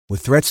With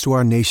threats to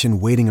our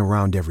nation waiting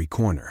around every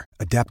corner,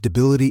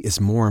 adaptability is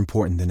more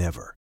important than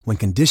ever. When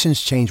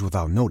conditions change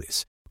without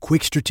notice,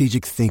 quick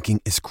strategic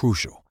thinking is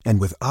crucial.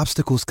 And with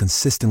obstacles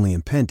consistently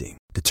impending,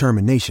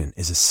 determination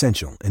is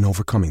essential in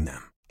overcoming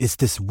them. It's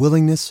this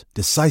willingness,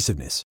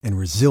 decisiveness, and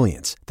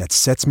resilience that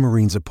sets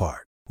Marines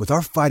apart. With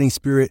our fighting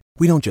spirit,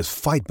 we don't just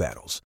fight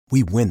battles,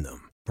 we win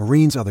them.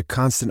 Marines are the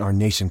constant our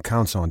nation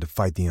counts on to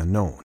fight the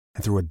unknown.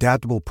 And through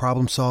adaptable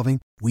problem solving,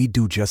 we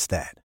do just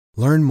that.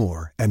 Learn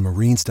more at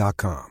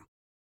marines.com.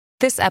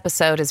 This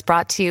episode is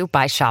brought to you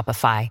by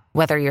Shopify.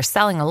 Whether you're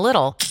selling a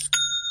little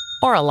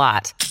or a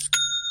lot,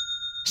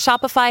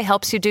 Shopify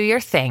helps you do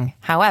your thing,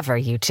 however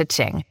you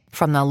cha-ching.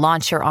 From the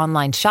launch your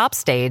online shop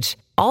stage,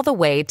 all the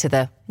way to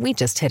the we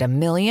just hit 1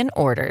 million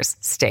orders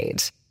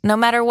stage. No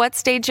matter what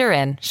stage you're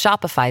in,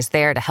 Shopify's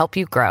there to help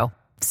you grow.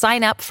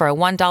 Sign up for a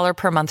 $1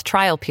 per month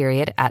trial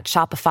period at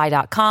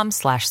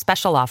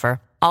shopify.com/special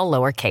offer, all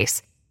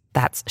lowercase.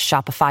 That's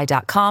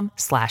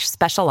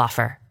shopify.com/special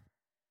offer.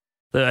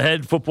 The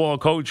head football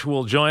coach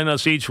will join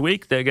us each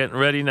week. They're getting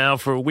ready now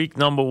for week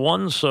number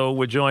 1, so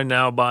we're joined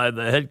now by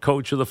the head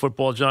coach of the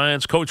football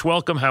Giants. Coach,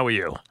 welcome. How are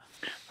you?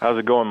 How's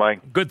it going,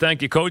 Mike? Good,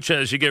 thank you, Coach.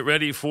 As you get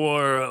ready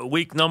for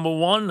week number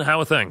 1,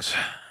 how are things?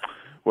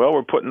 Well,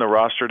 we're putting the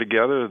roster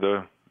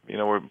together.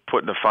 We're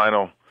putting the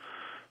final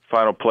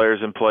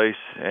players in place,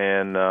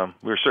 and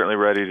we're certainly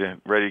ready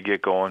to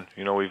get going.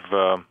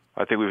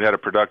 I think we've had a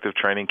productive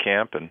training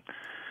camp, and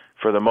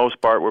for the most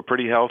part, we're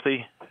pretty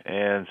healthy.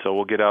 And so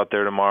we'll get out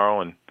there tomorrow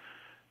and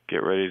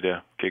get ready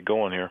to get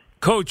going here.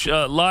 Coach,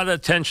 a lot of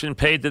attention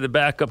paid to the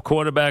backup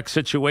quarterback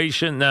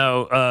situation.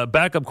 Now,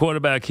 backup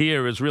quarterback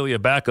here is really a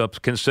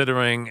backup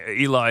considering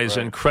Eli's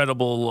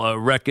incredible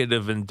record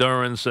of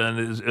endurance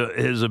and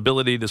his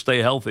ability to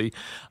stay healthy.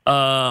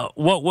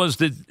 What was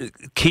the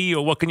key,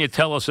 or what can you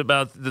tell us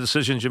about the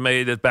decisions you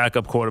made at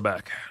backup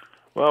quarterback?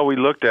 Well, we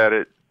looked at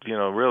it,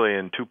 really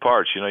in 2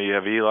 parts. You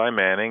have Eli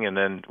Manning, and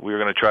then we were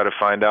going to try to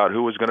find out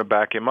who was going to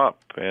back him up.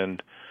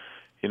 And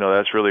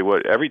that's really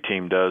what every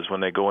team does when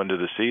they go into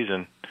the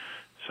season.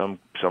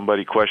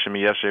 Somebody questioned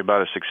me yesterday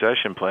about a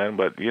succession plan,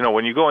 but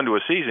when you go into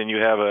a season, you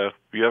have a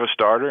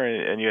starter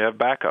and you have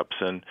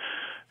backups, and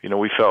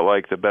we felt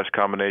like the best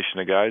combination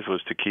of guys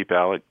was to keep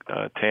Alec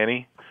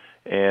Tanny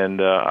and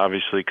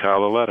obviously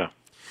Kyle Lauletta.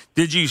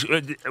 Did you?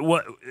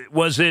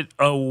 Was it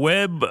a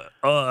Webb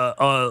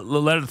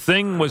Lauletta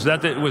thing? Was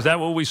that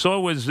what we saw?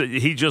 Was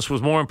he just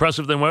was more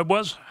impressive than Webb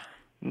was?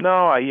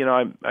 No, I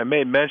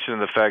made mention of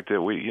the fact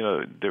that we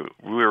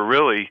were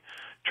really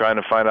trying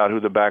to find out who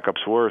the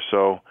backups were.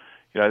 So,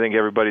 I think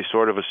everybody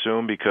sort of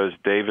assumed because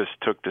Davis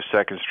took the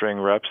second string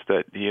reps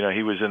that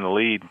he was in the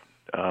lead,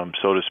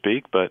 so to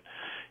speak. But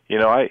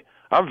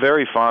I'm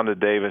very fond of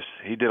Davis.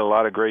 He did a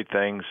lot of great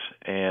things,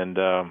 and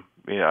I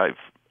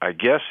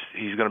guess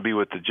he's going to be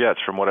with the Jets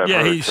from what I've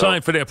heard. Yeah, he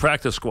signed for their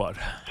practice squad.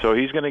 So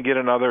he's going to get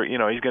another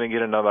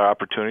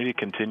opportunity to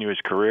continue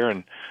his career.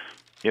 And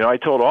I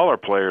told all our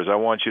players, I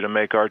want you to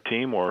make our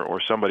team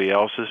or somebody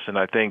else's. And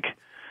I think,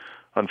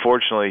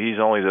 unfortunately, he's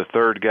only the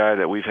third guy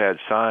that we've had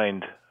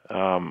signed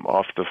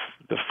off the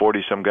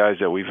 40-some guys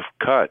that we've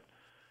cut.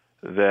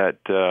 That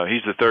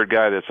he's the third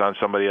guy that's on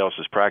somebody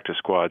else's practice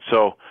squad.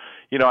 So,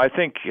 I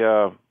think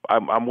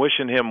I'm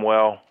wishing him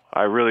well.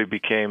 I really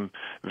became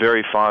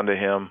very fond of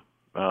him.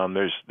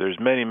 There's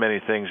many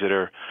things that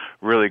are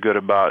really good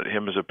about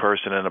him as a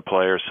person and a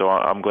player, so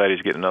I'm glad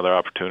he's getting another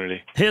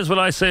opportunity. Here's what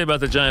I say about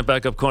the Giant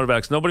backup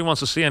quarterbacks. Nobody wants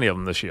to see any of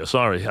them this year.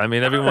 Sorry. I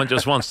mean, everyone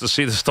just wants to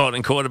see the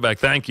starting quarterback.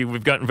 Thank you.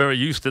 We've gotten very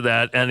used to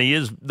that, and he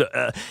is,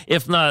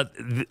 if not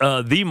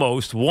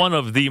one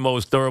of the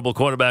most durable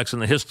quarterbacks in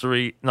the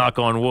history, knock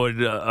on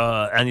wood,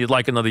 and you'd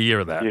like another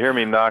year of that. You hear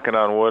me knocking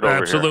on wood over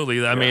here.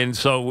 Absolutely. I mean,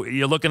 so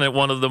you're looking at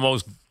one of the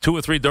most 2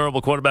 or 3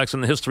 durable quarterbacks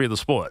in the history of the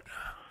sport.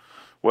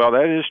 Well,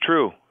 that is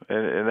true,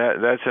 and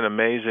that's an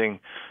amazing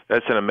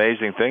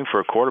thing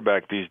for a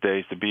quarterback these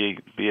days to be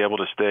able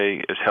to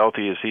stay as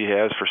healthy as he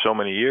has for so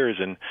many years.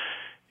 And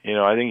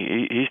I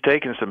think he's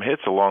taken some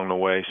hits along the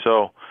way.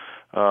 So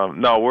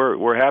no,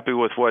 we're happy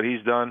with what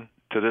he's done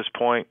to this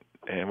point,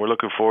 and we're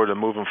looking forward to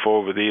moving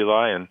forward with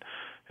Eli and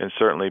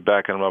certainly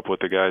backing him up with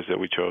the guys that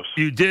we chose.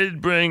 You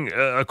did bring,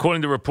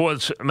 according to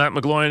reports, Matt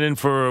McGloin in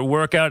for a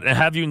workout. And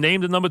have you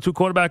named the number 2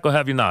 quarterback, or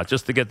have you not?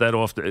 Just to get that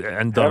off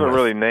and done. I haven't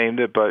really named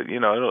it, but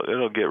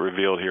it'll get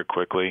revealed here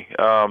quickly.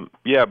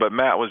 But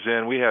Matt was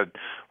in. We had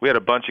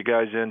a bunch of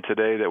guys in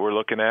today that we're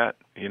looking at.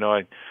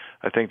 I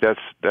think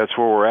that's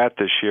where we're at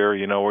this year.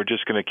 We're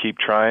just going to keep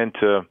trying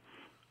to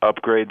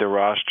upgrade the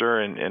roster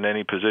in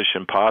any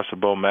position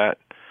possible.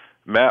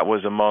 Matt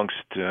was amongst,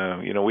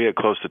 we had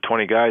close to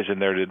 20 guys in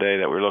there today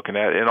that we're looking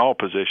at in all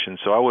positions,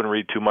 so I wouldn't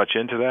read too much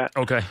into that.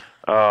 Okay.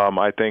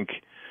 I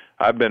think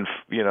I've been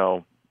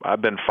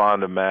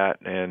fond of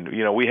Matt, and,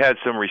 we had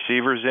some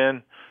receivers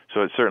in,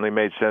 so it certainly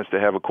made sense to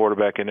have a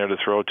quarterback in there to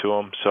throw to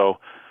him. So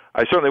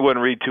I certainly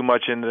wouldn't read too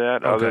much into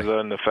that other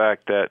than the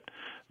fact that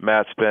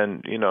Matt's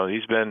been,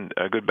 he's been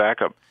a good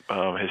backup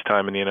his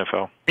time in the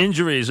NFL.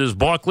 Injuries. Is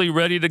Barkley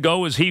ready to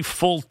go? Is he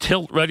full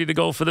tilt ready to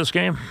go for this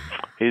game?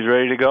 He's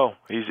ready to go.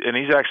 He's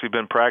actually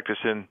been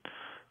practicing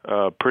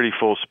pretty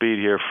full speed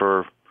here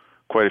for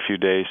quite a few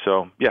days.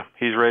 So, yeah,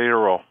 he's ready to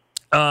roll.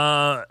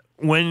 Do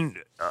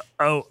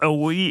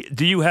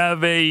you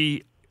have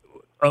a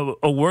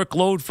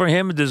workload for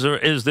him? Do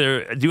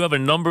you have a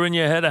number in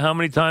your head of how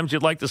many times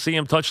you'd like to see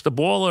him touch the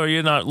ball, or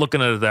you're not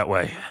looking at it that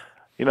way?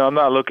 I'm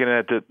not looking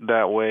at it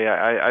that way.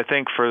 I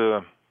think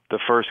for the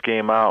first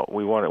game out,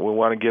 we want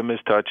to give him his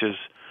touches.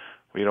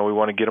 We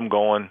want to get him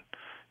going.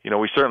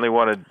 We certainly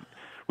want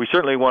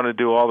to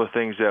do all the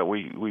things that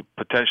we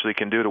potentially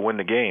can do to win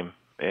the game.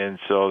 And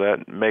so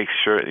that makes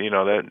sure,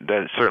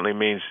 that certainly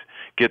means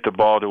get the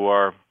ball to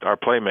our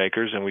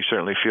playmakers, and we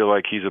certainly feel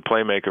like he's a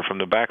playmaker from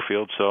the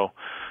backfield. So,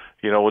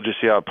 we'll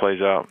just see how it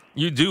plays out.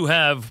 You do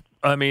have,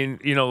 a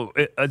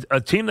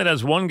team that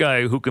has one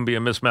guy who can be a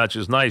mismatch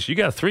is nice. You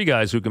got 3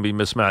 guys who can be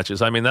mismatches.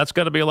 That's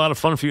got to be a lot of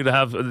fun for you to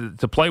have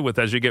to play with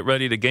as you get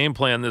ready to game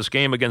plan this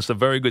game against a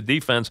very good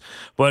defense.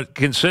 But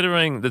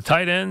considering the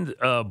tight end,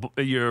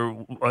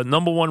 your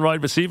number 1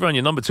 wide receiver and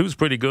your number 2 is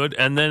pretty good,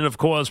 and then of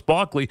course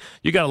Barkley,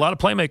 you got a lot of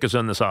playmakers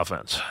in this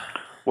offense.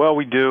 Well,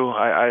 we do.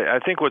 I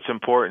think what's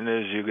important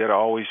is you got to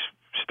always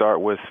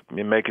start with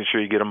making sure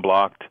you get them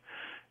blocked.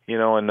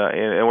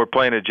 And we're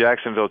playing a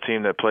Jacksonville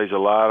team that plays a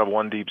lot of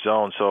one deep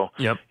zone. So,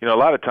 yep. A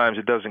lot of times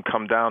it doesn't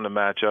come down to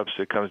matchups;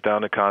 it comes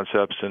down to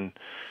concepts. And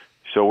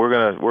so we're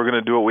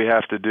gonna do what we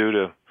have to do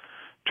to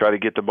try to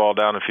get the ball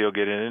down the field,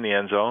 get in the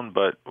end zone.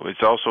 But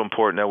it's also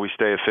important that we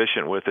stay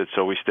efficient with it,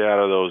 so we stay out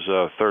of those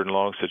 3rd and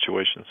long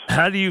situations.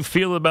 How do you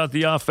feel about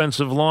the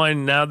offensive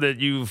line now that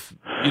you've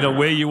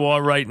where you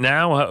are right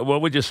now?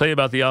 What would you say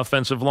about the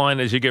offensive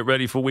line as you get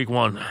ready for Week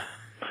 1?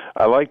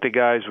 I like the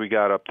guys we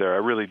got up there. I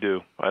really do,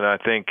 and I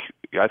think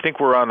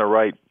we're on the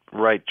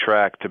right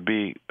track to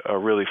be a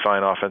really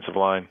fine offensive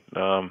line.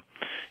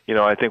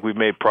 I think we've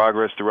made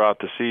progress throughout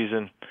the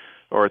season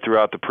or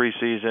throughout the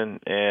preseason,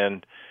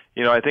 and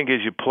I think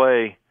as you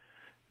play,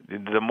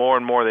 the more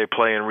and more they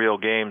play in real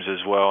games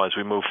as well as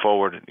we move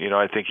forward.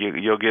 I think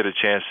you'll get a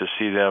chance to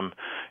see them,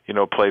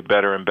 play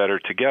better and better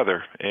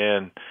together,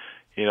 and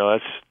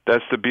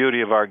that's the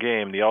beauty of our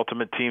game, the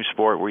ultimate team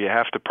sport where you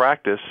have to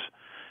practice.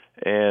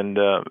 And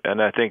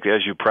I think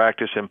as you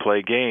practice and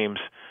play games,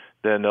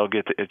 then they'll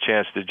get a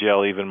chance to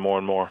gel even more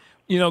and more.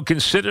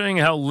 Considering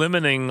how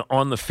limiting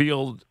on the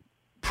field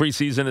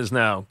preseason is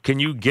now, can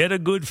you get a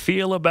good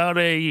feel about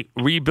a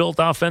rebuilt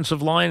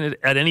offensive line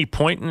at any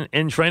point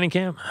in training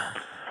camp?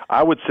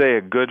 I would say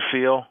a good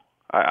feel.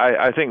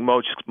 I think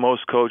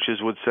most coaches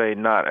would say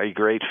not a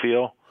great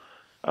feel,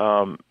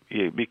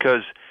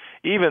 because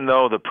even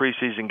though the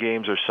preseason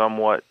games are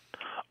somewhat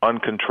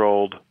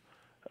uncontrolled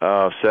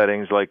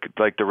settings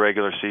like the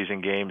regular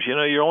season games,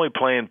 you're only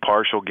playing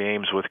partial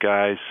games with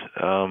guys.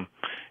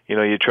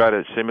 You try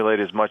to simulate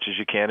as much as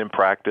you can in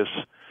practice.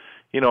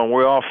 And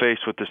we're all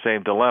faced with the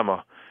same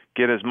dilemma.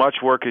 Get as much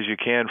work as you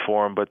can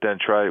for them, but then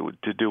try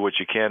to do what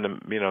you can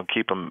to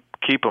keep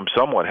them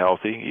somewhat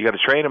healthy. You got to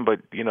train them,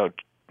 but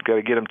got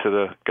to get them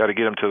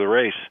to the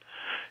race.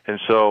 And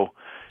so,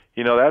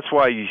 that's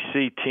why you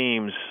see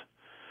teams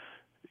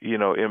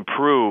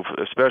improve,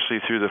 especially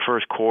through the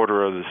first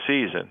quarter of the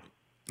season.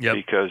 Yep.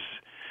 Because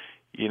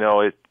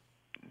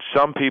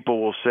some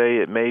people will say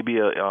it may be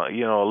a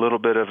little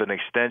bit of an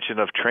extension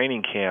of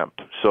training camp,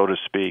 so to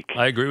speak.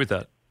 I agree with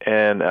that.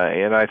 And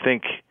I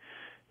think,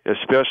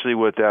 especially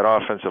with that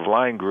offensive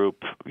line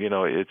group,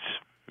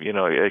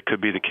 it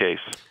could be the case.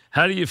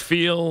 How do you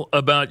feel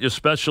about your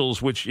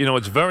specials, which,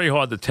 it's very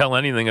hard to tell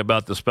anything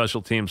about the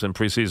special teams in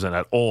preseason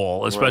at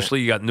all, especially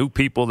right. You got new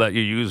people that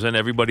you're using.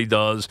 Everybody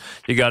does.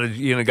 You got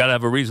to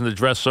have a reason to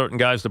dress certain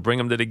guys to bring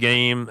them to the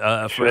game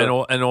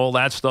sure. and all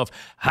that stuff.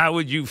 How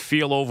would you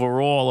feel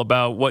overall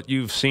about what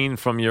you've seen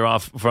from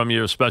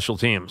your special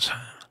teams?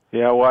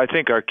 Yeah, well, I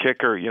think our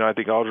kicker, I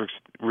think Aldrich's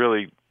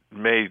really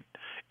made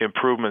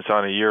improvements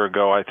on a year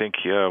ago. I think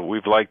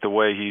we've liked the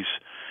way he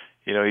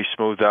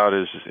smoothed out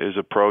his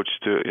approach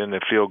in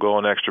the field goal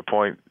and extra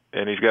point,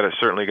 and he's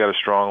certainly got a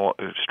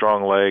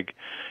strong leg.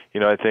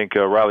 I think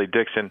Riley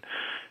Dixon,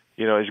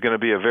 is going to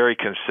be a very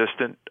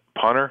consistent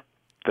punter.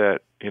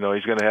 That he's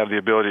going to have the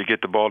ability to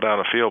get the ball down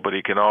the field, but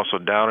he can also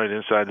down it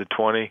inside the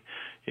 20.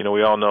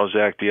 We all know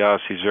Zach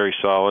Diaz; he's very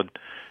solid.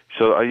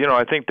 So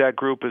I think that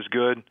group is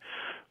good.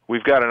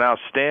 We've got an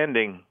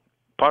outstanding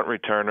punt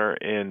returner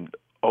in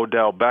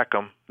Odell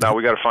Beckham. Now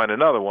we got to find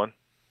another one.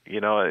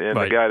 And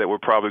right. the guy that we're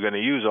probably going to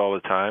use all the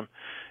time.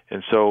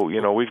 And so,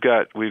 we've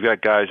got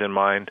guys in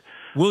mind.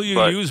 Will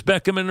you use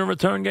Beckham in the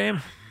return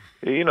game?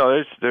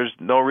 There's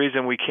no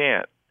reason we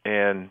can't.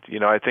 And,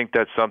 I think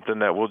that's something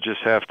that we're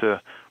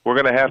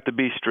going to have to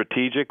be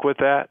strategic with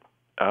that.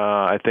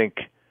 I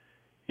think,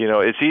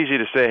 it's easy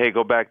to say, hey,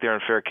 go back there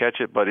and fair catch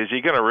it, but is he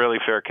going to really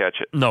fair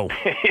catch it? No.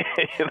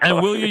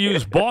 And will you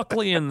use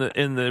Barkley in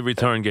the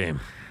return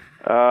game?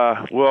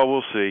 Well,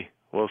 we'll see.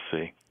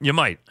 You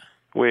might.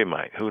 We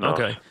might. Who knows?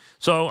 Okay.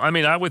 So,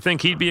 I would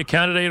think he'd be a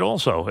candidate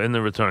also in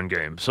the return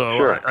game. So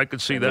sure. I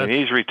could see that.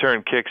 He's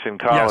returned kicks in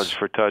college yes.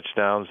 for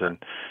touchdowns, and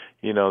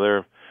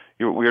they're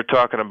we're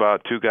talking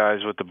about two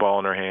guys with the ball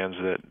in their hands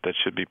that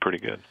should be pretty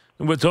good.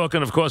 We're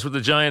talking, of course, with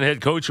the Giant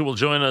head coach who will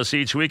join us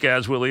each week,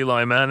 as will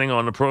Eli Manning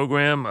on the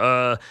program.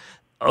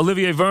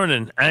 Olivier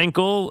Vernon,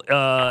 ankle,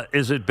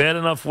 is it bad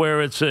enough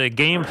where it's a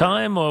game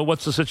time, or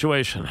what's the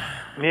situation?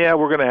 Yeah,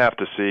 we're going to have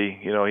to see.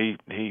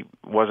 He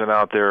wasn't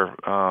out there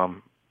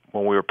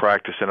when we were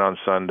practicing on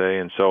Sunday,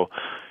 and so,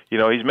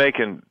 he's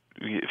making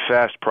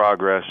fast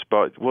progress,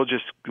 but we'll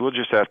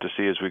just have to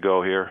see as we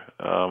go here.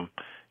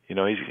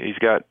 He's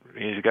got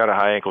a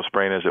high ankle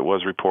sprain, as it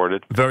was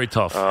reported. Very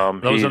tough.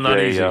 Those are not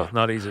easy.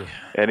 Not easy.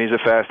 And he's a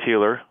fast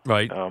healer.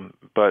 Right.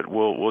 But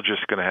we're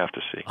just going to have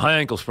to see. High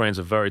ankle sprains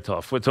are very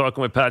tough. We're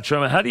talking with Pat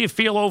Shurmur. How do you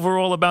feel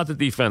overall about the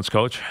defense,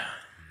 Coach?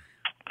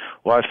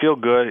 Well, I feel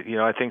good.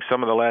 I think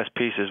some of the last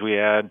pieces we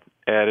added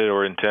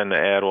or intend to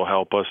add will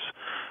help us.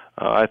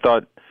 I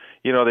thought,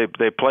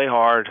 they play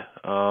hard.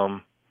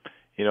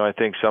 I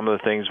think some of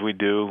the things we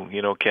do,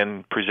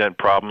 can present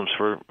problems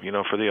for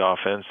the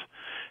offense.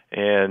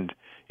 And,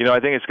 I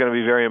think it's going to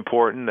be very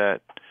important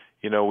that,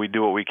 we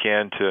do what we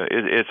can to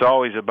it's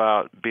always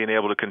about being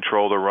able to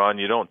control the run.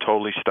 You don't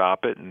totally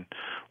stop it. And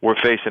we're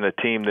facing a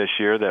team this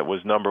year that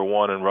was number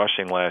one in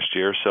rushing last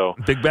year. So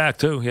big back,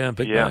 too. Yeah,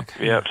 big back.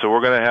 Yeah, so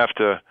we're going to have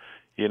to,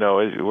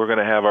 we're going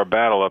to have our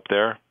battle up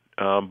there.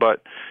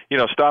 But,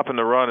 stopping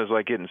the run is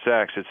like getting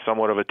sacks. It's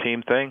somewhat of a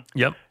team thing.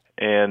 Yep.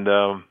 And,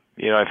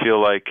 I feel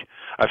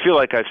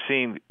like I've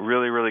seen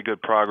really, really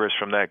good progress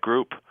from that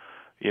group.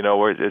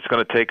 Where it's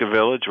going to take a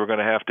village. We're going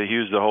to have to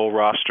use the whole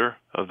roster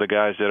of the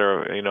guys that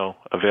are,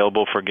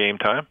 available for game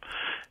time,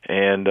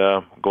 and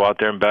go out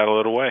there and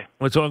battle it away.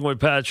 We're talking with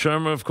Pat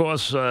Shurmur, of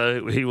course.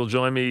 He will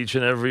join me each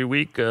and every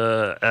week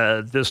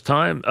at this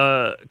time.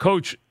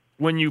 Coach,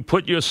 when you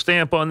put your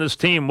stamp on this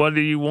team, what do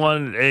you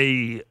want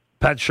a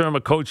Pat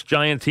Shurmur coach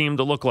Giant team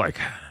to look like?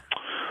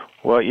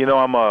 Well,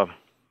 I'm an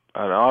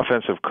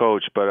offensive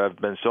coach, but I've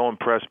been so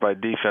impressed by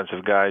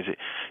defensive guys.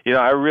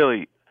 I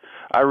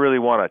really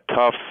want a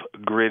tough,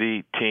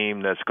 gritty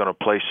team that's going to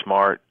play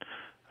smart.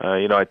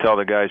 I tell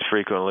the guys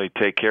frequently,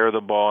 take care of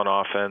the ball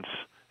on offense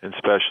and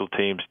special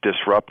teams,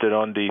 disrupt it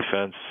on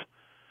defense.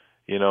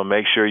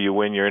 Make sure you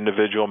win your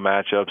individual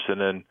matchups, and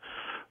then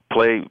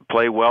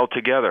play well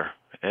together.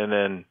 And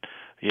then,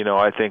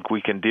 I think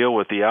we can deal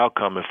with the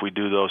outcome if we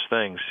do those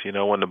things.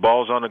 When the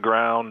ball's on the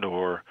ground,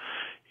 or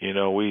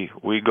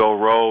we go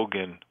rogue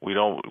and we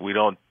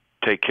don't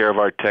take care of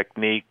our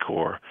technique,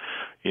 or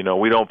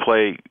we don't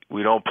play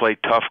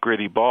tough,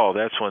 gritty ball.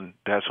 That's when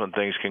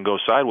things can go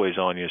sideways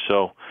on you.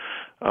 So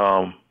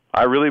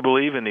I really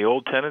believe in the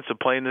old tenets of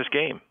playing this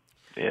game.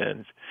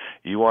 And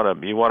you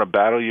want to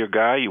battle your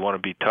guy. You want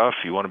to be tough.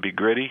 You want to be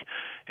gritty,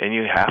 and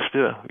you have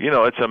to.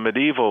 It's a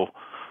medieval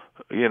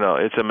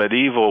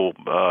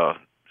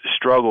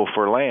struggle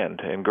for land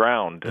and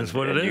ground. That's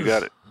what it is. You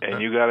got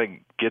to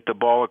get the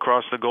ball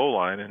across the goal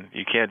line, and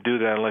you can't do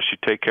that unless you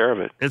take care of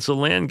it. It's a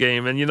land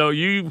game, and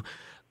you've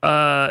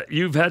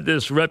had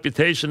this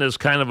reputation as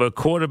kind of a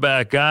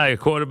quarterback guy, a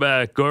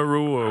quarterback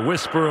guru or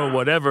whisperer or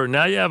whatever.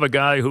 Now you have a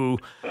guy who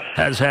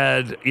has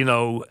had,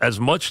 as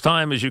much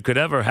time as you could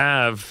ever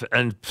have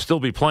and still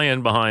be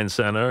playing behind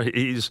center.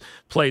 He's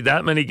played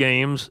that many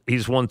games.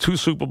 He's won 2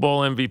 Super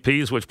Bowl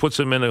MVPs, which puts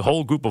him in a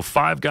whole group of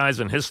 5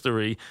 guys in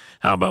history.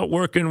 How about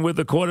working with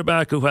a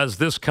quarterback who has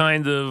this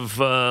kind of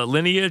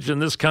lineage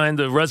and this kind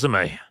of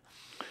resume?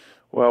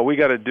 Well, we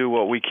got to do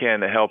what we can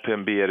to help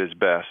him be at his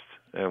best.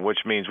 And which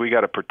means we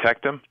got to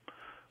protect him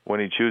when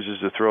he chooses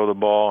to throw the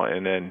ball,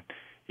 and then,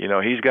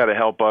 he's got to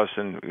help us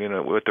and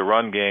with the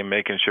run game,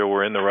 making sure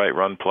we're in the right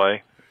run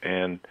play.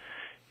 And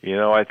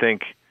I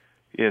think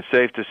it's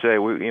safe to say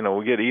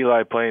we get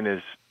Eli playing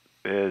as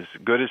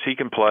good as he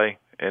can play,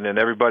 and then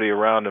everybody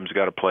around him's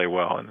got to play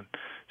well. And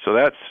so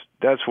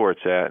that's where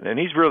it's at. And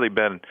he's really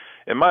been,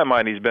 in my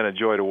mind, he's been a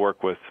joy to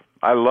work with.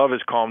 I love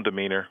his calm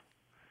demeanor.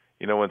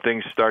 When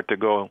things start to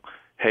go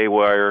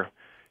haywire,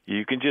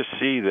 you can just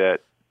see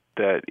that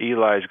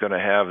Eli's going to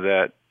have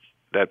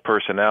that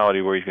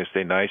personality where he's going to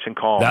stay nice and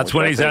calm. That's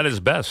when he's at his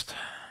best.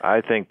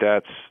 I think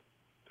that's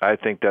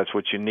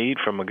what you need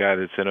from a guy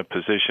that's in a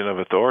position of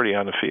authority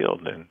on the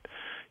field, and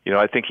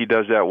I think he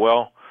does that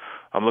well.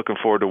 I'm looking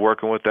forward to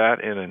working with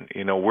that, and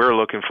we're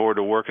looking forward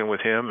to working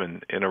with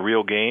him in a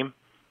real game,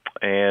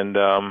 and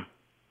I'm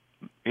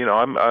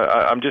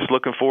just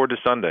looking forward to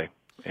Sunday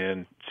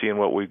and seeing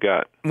what we've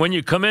got. When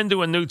you come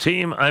into a new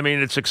team,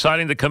 it's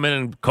exciting to come in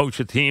and coach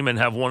a team and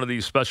have one of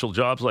these special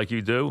jobs like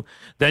you do.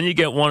 Then you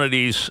get one of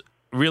these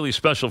really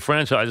special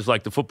franchises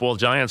like the football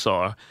Giants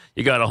are.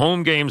 You got a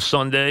home game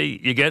Sunday.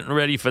 You're getting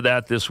ready for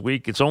that this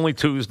week. It's only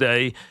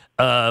Tuesday,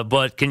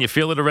 but can you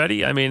feel it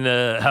already?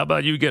 How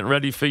about you getting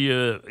ready for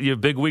your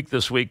big week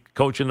this week,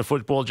 coaching the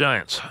football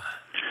Giants?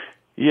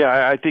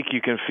 Yeah, I think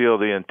you can feel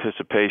the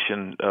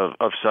anticipation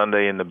of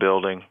Sunday in the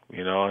building.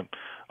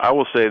 I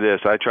will say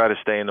this, I try to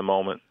stay in the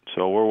moment.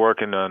 So we're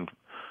working on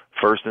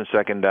first and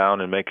second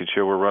down and making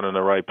sure we're running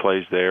the right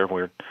plays there.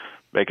 We're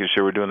making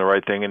sure we're doing the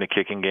right thing in the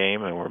kicking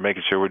game, and we're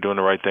making sure we're doing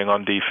the right thing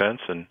on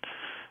defense. And,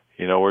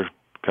 we're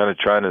kind of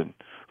trying to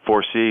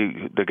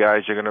foresee the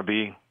guys are going to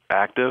be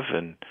active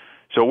and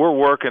So we're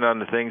working on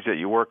the things that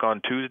you work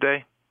on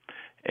Tuesday,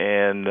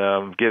 and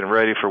getting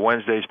ready for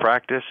Wednesday's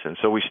practice. And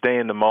so we stay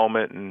in the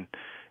moment. And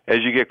as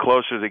you get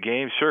closer to the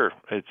game, sure,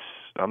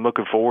 I'm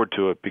looking forward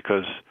to it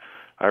because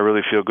I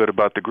really feel good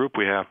about the group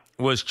we have.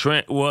 Was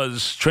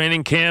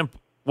training camp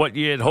what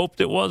you had hoped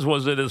it was?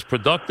 Was it as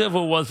productive,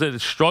 or was it a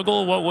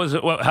struggle? What was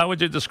it? How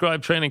would you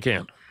describe training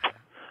camp?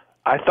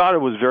 I thought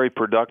it was very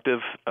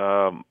productive.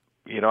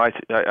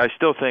 I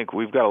still think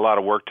we've got a lot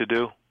of work to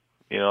do.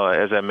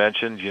 As I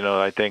mentioned,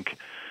 I think,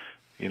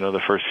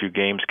 the first few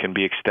games can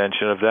be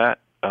extension of that.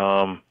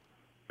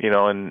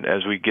 And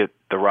as we get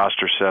the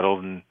roster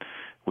settled and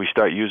we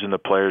start using the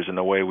players in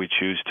the way we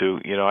choose to,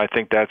 I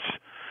think that's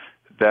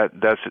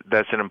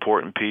an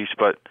important piece.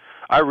 But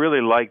I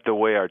really like the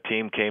way our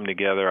team came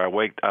together.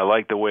 I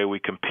like the way we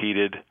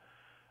competed.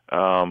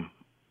 I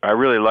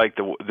really like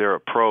their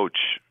approach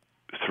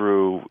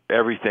through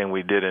everything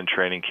we did in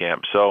training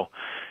camp. So,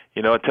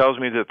 it tells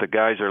me that the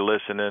guys are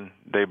listening.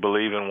 They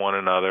believe in one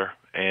another,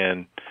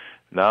 and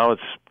now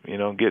it's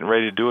getting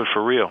ready to do it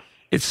for real.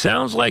 It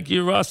sounds like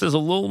your roster is a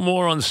little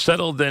more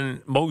unsettled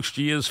than most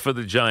years for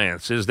the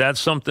Giants. Is that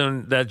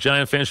something that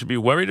Giant fans should be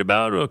worried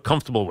about or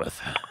comfortable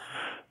with?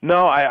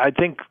 No, I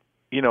think,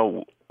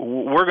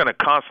 we're going to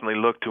constantly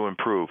look to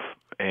improve.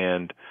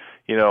 And,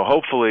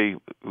 hopefully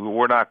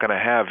we're not going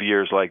to have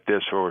years like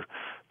this where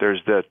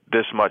there's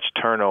this much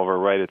turnover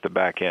right at the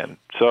back end.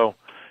 So,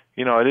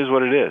 it is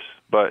what it is.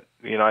 But,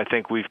 I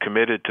think we've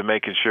committed to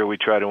making sure we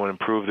try to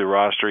improve the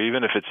roster,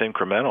 even if it's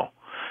incremental.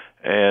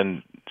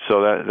 And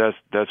so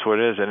that's what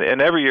it is.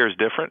 And every year is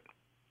different.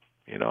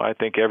 I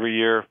think every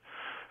year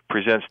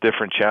presents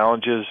different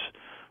challenges,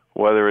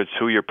 whether it's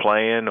who you're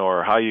playing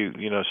or how you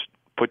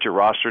put your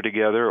roster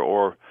together,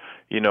 or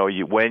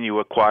when you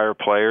acquire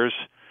players.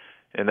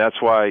 And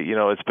that's why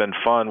it's been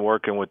fun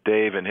working with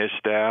Dave and his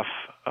staff.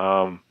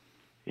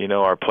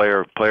 Our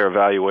player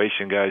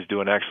evaluation guys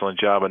do an excellent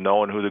job of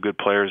knowing who the good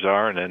players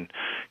are, and then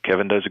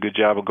Kevin does a good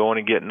job of going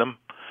and getting them.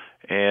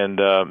 And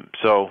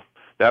so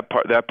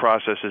that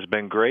process has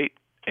been great,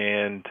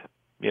 and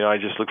I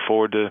just look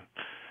forward to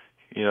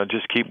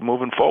just keep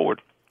moving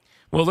forward.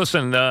 Well,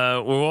 listen,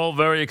 we're all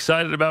very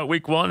excited about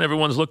Week 1.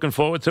 Everyone's looking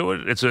forward to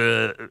it. It's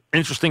an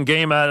interesting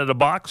game out of the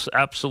box,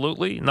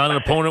 absolutely. Not an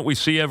opponent we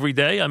see every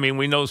day. I mean,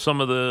 we know some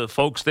of the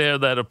folks there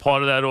that are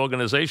part of that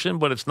organization,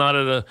 but it's not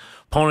an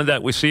opponent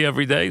that we see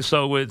every day.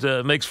 So it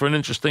makes for an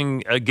interesting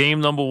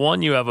game, number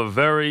one. You have a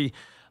very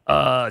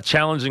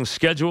challenging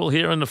schedule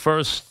here in the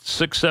first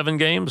 6-7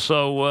 games.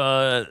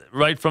 So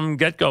right from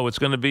get-go, it's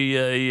going to be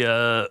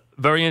a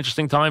very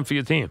interesting time for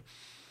your team.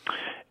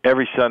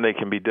 Every Sunday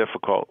can be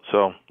difficult,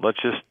 so let's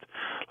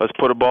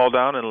put a ball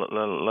down and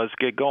let's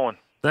get going.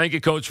 Thank you,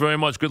 Coach, very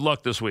much. Good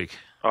luck this week.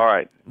 All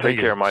right. Take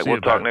care, Mike.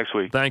 We'll talk next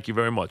week. Thank you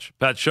very much.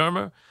 Pat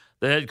Shurmur,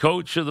 the head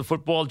coach of the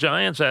football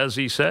Giants, as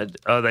he said,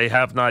 they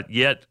have not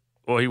yet,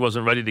 or he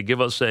wasn't ready to give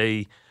us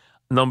a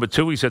number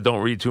 2. He said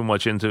don't read too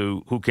much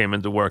into who came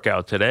into work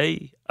out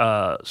today.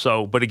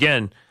 But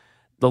again,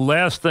 the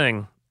last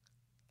thing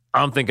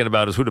I'm thinking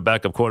about is who the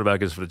backup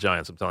quarterback is for the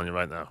Giants. I'm telling you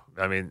right now.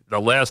 I mean,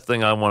 the last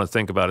thing I want to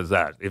think about is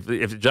that. If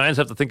the Giants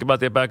have to think about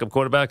their backup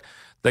quarterback,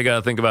 they got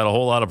to think about a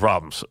whole lot of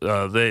problems.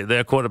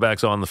 Their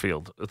quarterback's on the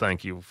field.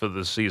 Thank you for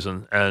this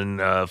season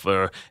and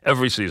for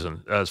every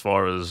season as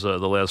far as the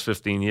last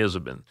 15 years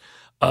have been.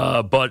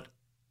 But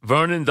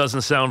Vernon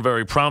doesn't sound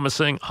very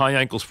promising. High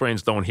ankle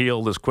sprains don't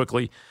heal this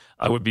quickly.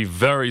 I would be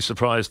very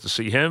surprised to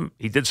see him.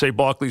 He did say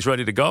Barkley's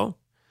ready to go.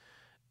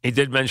 He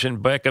did mention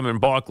Beckham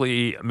and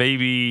Barkley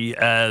maybe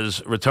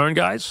as return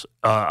guys.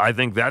 I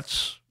think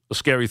that's a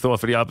scary thought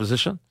for the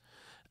opposition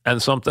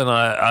and something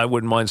I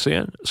wouldn't mind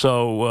seeing.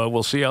 So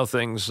we'll see how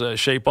things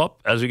shape up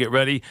as we get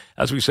ready,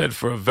 as we said,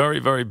 for a very,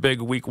 very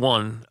big Week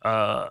 1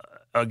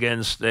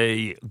 against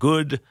a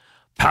good,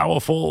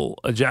 powerful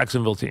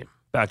Jacksonville team.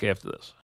 Back after this.